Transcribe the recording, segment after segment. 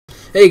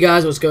Hey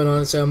guys, what's going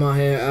on? It's MOAR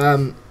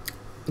here.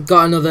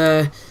 Got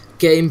another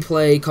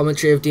gameplay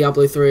commentary of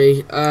Diablo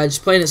 3.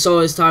 Just playing it solo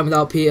this time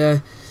without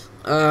Peter.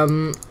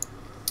 I'm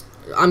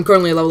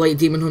currently a level 8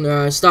 Demon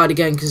Hunter. I started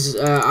again because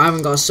I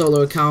haven't got a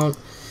solo account.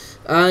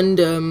 And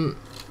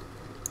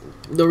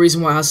the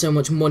reason why it has so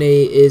much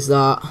money is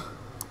that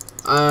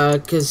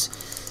because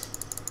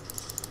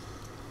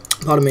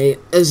pardon me,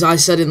 as I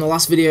said in the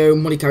last video,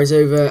 money carries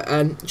over.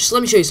 And just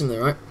let me show you something,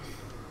 right?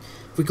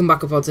 If we come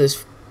back up onto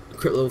this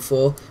crit level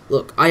 4,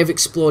 look, I have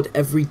explored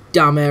every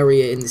damn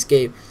area in this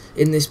game,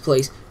 in this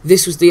place.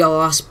 This was the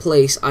last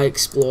place I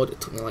explored.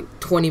 It took me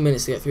like 20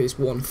 minutes to get through this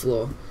one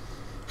floor.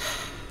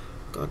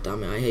 God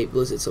damn it, I hate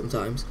Blizzard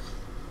sometimes.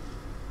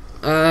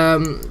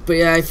 But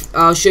yeah,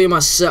 I'll show you my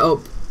setup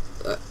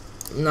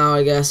now,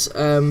 I guess,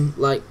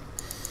 my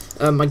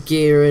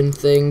gear and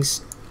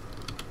things.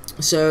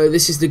 So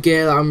this is the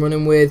gear that I'm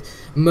running with.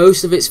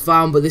 Most of it's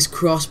found, but this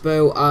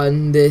crossbow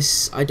and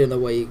this, I don't know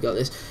where you got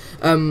this.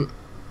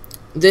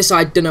 This,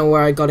 I don't know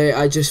where I got it.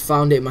 I just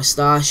found it in my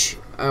stash.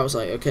 I was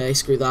like, okay,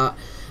 screw that.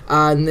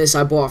 And this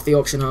I bought off the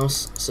auction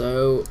house.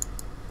 So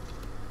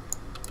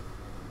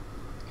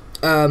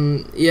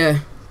yeah.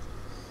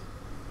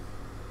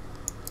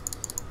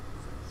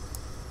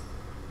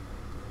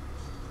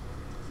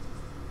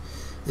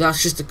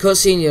 That's just a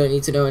cutscene, you don't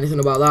need to know anything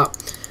about that.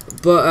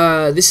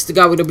 But this is the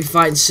guy we're going to be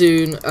fighting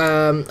soon.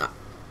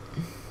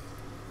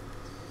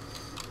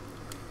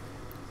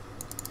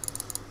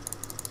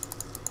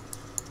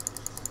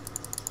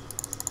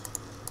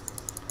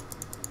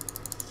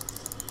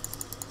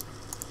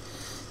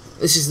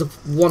 This is the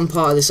one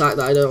part of this act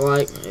that I don't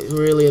like. It's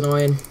really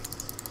annoying.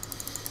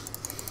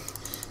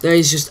 There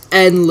is just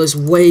endless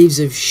waves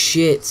of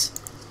shit.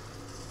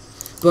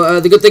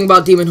 But the good thing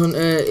about Demon Hunter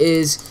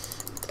is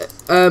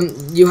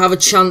you have a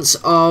chance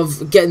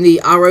of getting the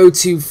arrow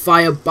to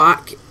fire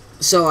back.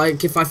 So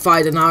like if I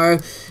fired an arrow,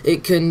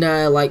 it can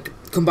like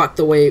come back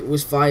the way it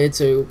was fired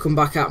to, come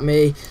back at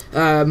me,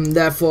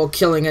 therefore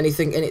killing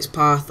anything in its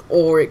path.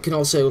 Or it can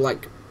also,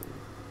 like,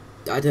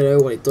 I don't know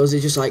what it does,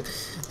 it just like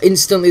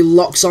instantly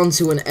locks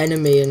onto an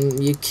enemy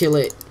and you kill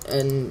it,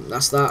 and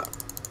that's that.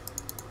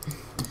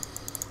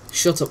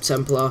 Shut up,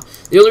 Templar.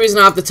 The only reason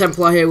I have the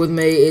Templar here with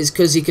me is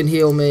because he can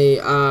heal me,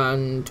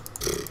 and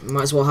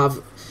might as well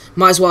have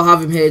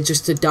him here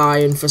just to die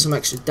and for some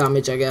extra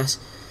damage, I guess.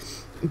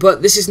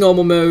 But this is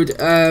normal mode.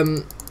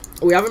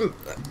 We haven't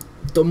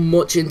done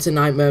much into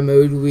nightmare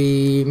mode.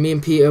 Me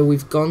and Peter,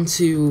 we've gone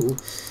to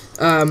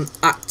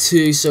Act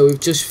 2, so we've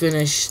just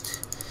finished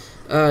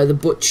the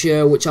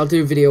Butcher, which I'll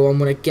do a video on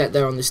when I get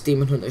there on this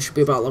Demon Hunter. It should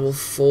be about level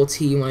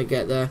 14 when I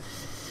get there.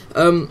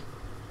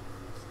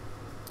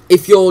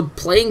 If you're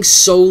playing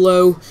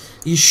solo,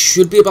 you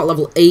should be about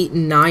level 8,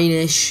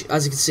 9-ish.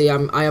 As you can see,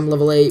 I am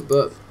level 8,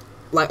 but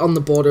like on the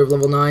border of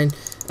level 9.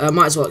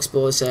 Might as well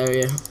explore this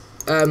area.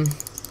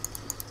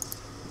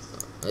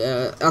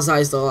 As that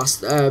is the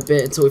last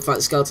bit until we fight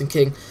the Skelton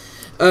King.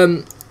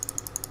 It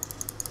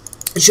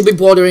should be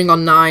bordering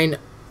on 9,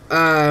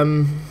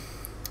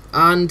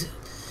 and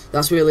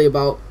that's really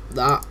about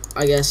that,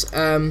 I guess.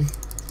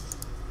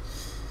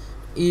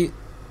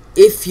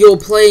 If you're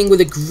playing with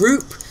a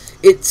group,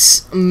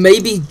 it's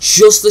maybe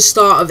just the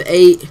start of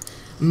 8,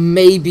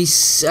 maybe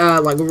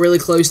like really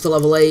close to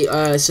level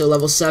 8, so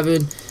level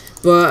 7.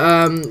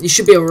 But you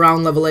should be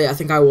around level 8. I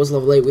think I was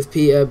level 8 with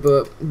Peter,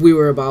 but we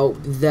were about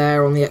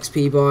there on the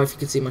XP bar, if you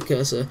can see my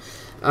cursor.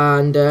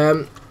 And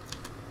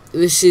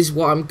this is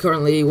what I'm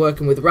currently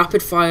working with.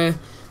 Rapid fire,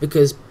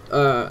 because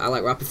I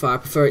like rapid fire. I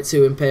prefer it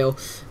to impale.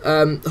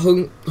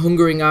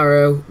 Hungering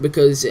arrow,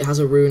 because it has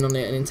a rune on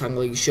it, and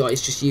entangling shot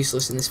is just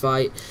useless in this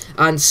fight.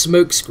 And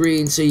smoke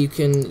screen, so you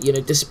can, you know,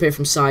 disappear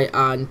from sight,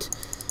 and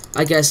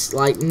I guess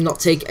like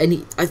not take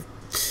any.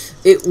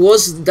 It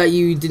was that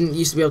you didn't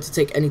used to be able to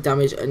take any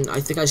damage, and I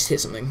think I just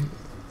hit something.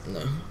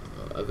 No,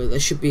 there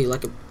should be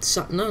like a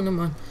no, never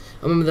mind.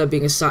 I remember there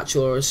being a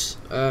satchel or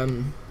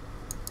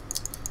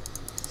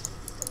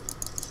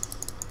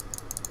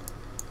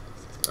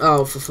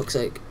oh, for fuck's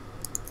sake.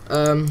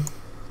 I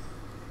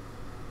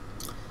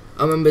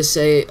remember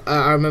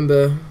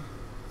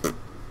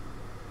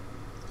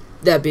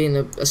there being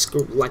a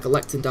like a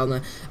lectern down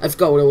there. I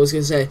forgot what I was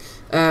gonna say.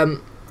 I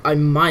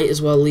might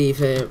as well leave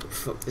here.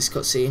 Fuck this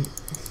cutscene.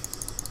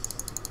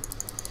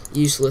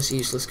 Useless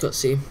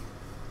cutscene.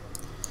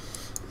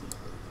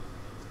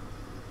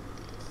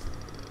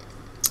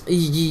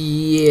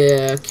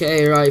 Yeah,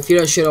 okay, right. If you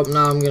don't shut up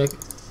now,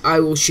 I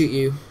will shoot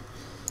you.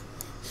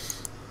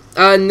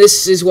 And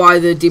this is why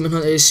the Demon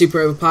Hunter is super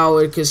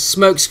overpowered, because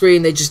smoke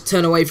screen, they just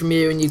turn away from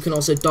you, and you can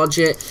also dodge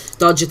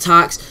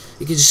attacks.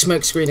 You can just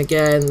smoke screen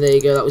again. There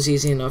you go, that was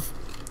easy enough.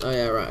 Oh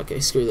yeah, right, okay,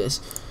 screw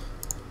this.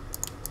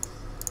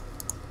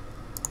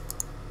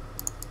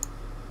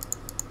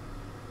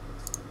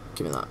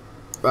 Give me that.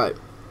 Right,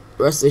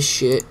 the rest of this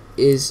shit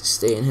is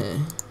staying here.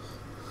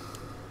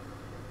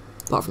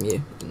 Apart from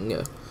you can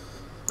go.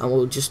 And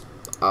we'll just,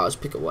 I'll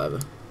just pick up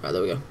whatever. Right,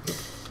 there we go.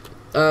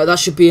 That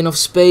should be enough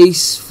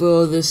space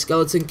for the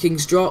Skeleton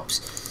King's drops.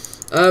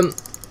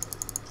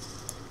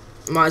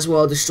 might as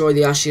well destroy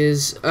the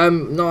ashes.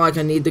 Not like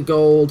I need the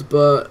gold,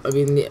 but I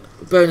mean the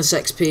bonus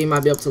XP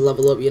might be able to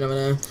level up. You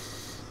never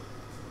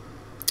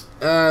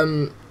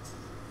know.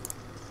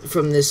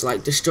 From this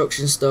like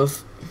destruction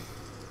stuff,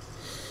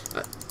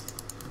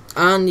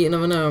 and you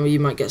never know. You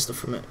might get stuff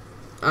from it.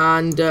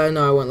 And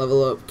no, I won't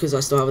level up because I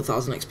still have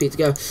 1,000 XP to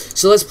go.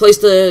 So let's place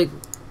the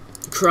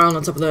crown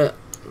on top of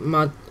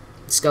my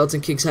Skeleton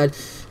King's head.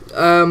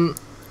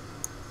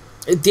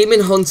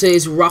 Demon Hunter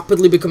is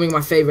rapidly becoming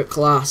my favorite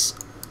class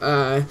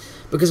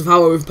because of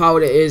how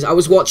overpowered it is. I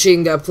was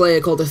watching a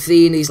player called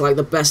Athene. He's like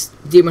the best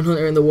Demon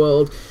Hunter in the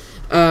world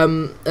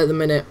at the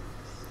minute.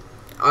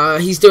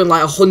 He's doing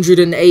like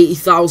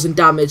 180,000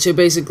 damage. So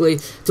basically,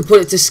 to put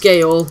it to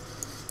scale,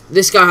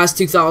 this guy has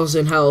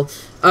 2,000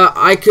 health.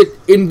 I could,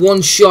 in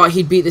one shot,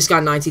 he'd beat this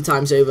guy 90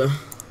 times over.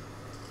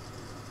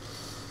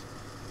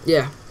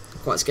 Yeah,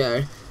 quite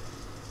scary.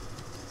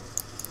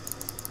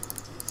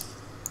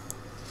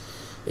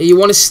 You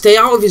want to stay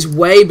out of his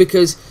way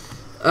because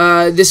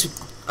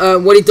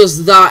when he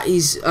does that,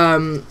 he's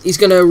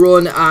gonna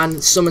run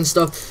and summon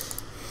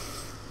stuff.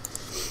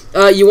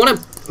 You want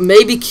to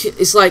maybe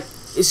it's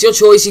your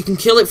choice. You can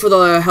kill it for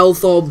the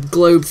health orb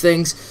globe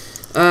things,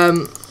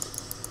 but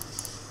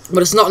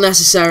it's not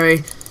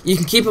necessary. You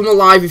can keep him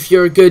alive if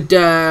you're a good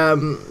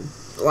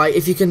like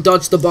if you can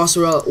dodge the boss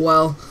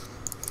well.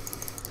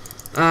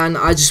 And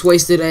I just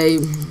wasted a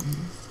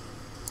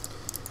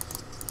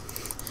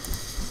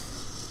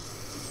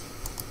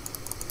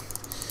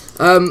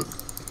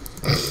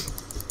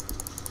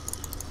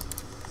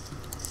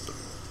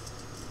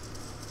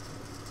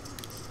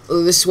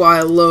this is why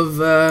I love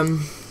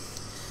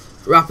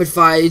rapid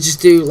fire. You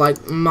just do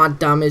like mad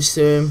damage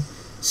to him.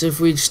 So if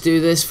we just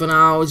do this for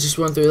now, we'll just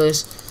run through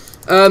this.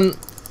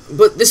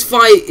 But this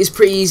fight is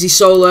pretty easy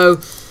solo.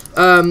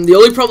 The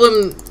only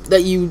problem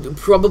that you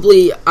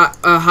probably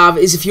have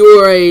is if you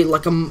were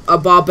a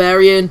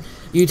barbarian,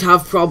 you'd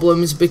have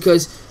problems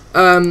because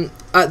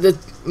at the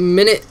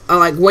minute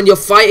like when you're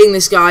fighting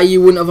this guy,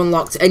 you wouldn't have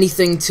unlocked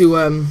anything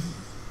to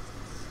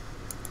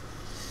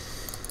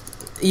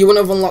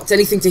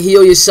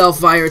heal yourself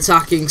via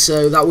attacking.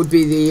 So that would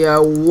be the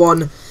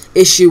one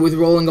issue with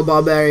rolling a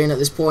barbarian at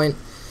this point.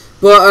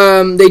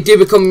 But they do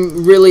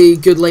become really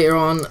good later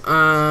on,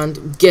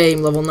 and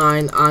game level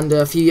 9 and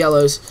a few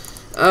yellows.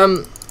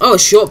 Oh, a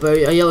short bow,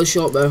 a yellow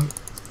short bow.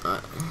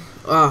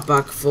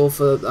 Back full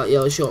for that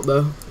yellow short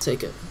bow.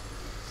 Take it.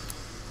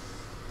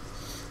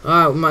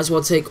 Alright, we might as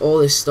well take all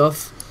this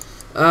stuff.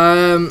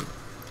 Right,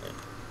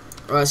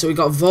 so we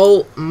got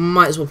Volt.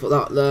 Might as well put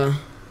that there.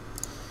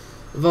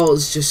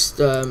 Volt's just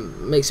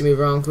makes it move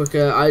around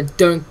quicker. I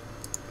don't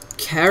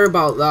care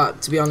about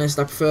that, to be honest.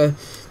 I prefer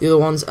the other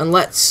ones. And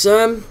let's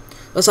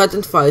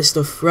identify this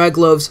stuff. Rare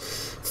gloves,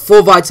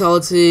 4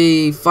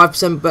 vitality,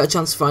 5% better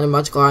chance of finding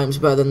magical items,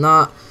 better than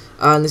that.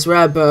 And this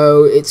rare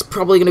bow, it's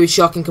probably going to be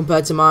shocking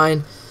compared to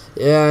mine.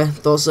 Yeah,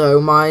 thought so.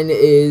 Mine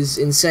is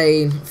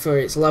insane for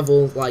its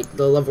level, like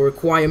the level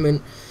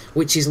requirement,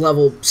 which is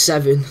level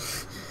 7,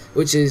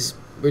 which is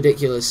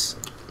ridiculous.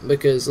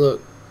 Because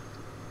look,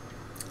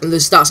 the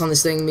stats on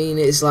this thing mean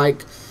it's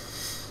like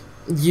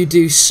you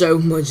do so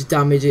much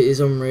damage, it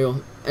is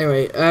unreal.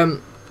 Anyway,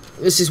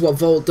 this is what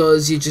Volt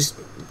does. You just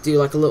do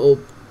like a little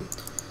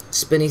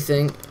spinny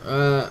thing.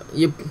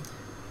 You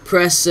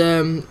press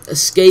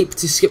escape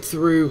to skip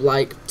through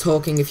like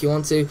talking if you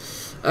want to,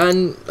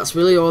 and that's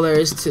really all there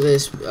is to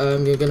this.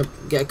 You're gonna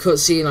get a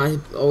cutscene. I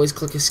always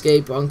click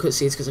escape on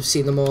cutscenes because I've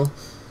seen them all,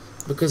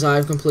 because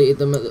I've completed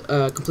them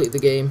completed the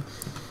game.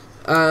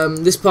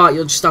 This part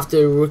you'll just have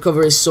to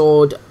recover his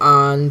sword.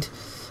 And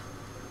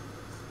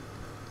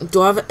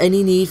do I have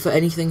any need for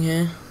anything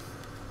here?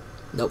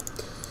 Nope.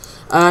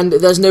 And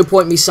there's no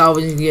point me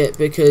salvaging it,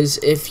 because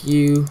if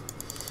you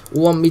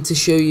want me to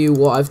show you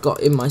what I've got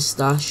in my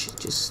stash,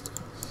 just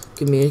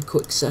give me a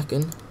quick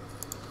second.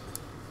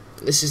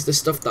 This is the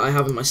stuff that I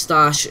have in my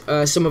stash.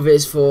 Some of it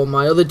is for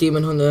my other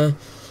Demon Hunter.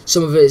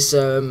 Some of it's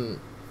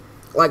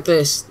like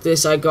this.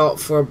 This I got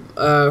from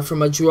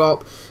a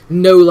drop.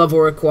 No level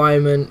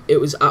requirement. It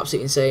was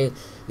absolutely insane.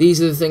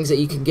 These are the things that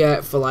you can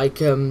get for like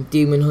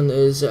Demon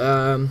Hunters.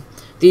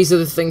 These are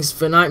the things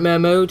for Nightmare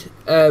mode.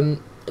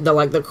 They're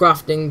like the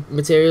crafting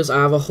materials. I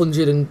have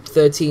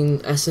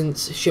 113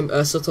 essence,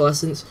 subtle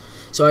essence,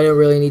 so I don't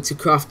really need to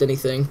craft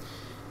anything.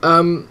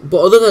 But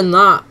other than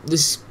that,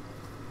 this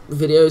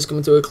video is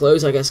coming to a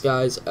close, I guess,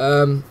 guys.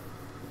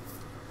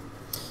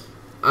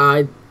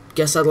 I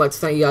guess I'd like to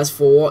thank you guys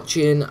for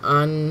watching,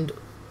 and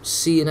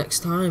see you next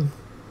time.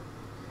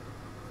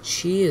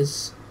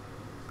 Cheers.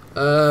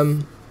 I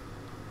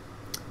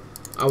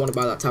want to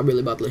buy that tab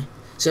really badly.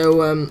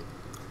 So,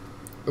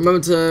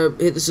 remember to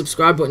hit the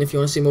subscribe button if you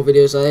want to see more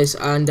videos like this,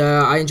 and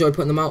I enjoy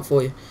putting them out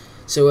for you.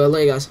 So,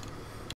 later, guys.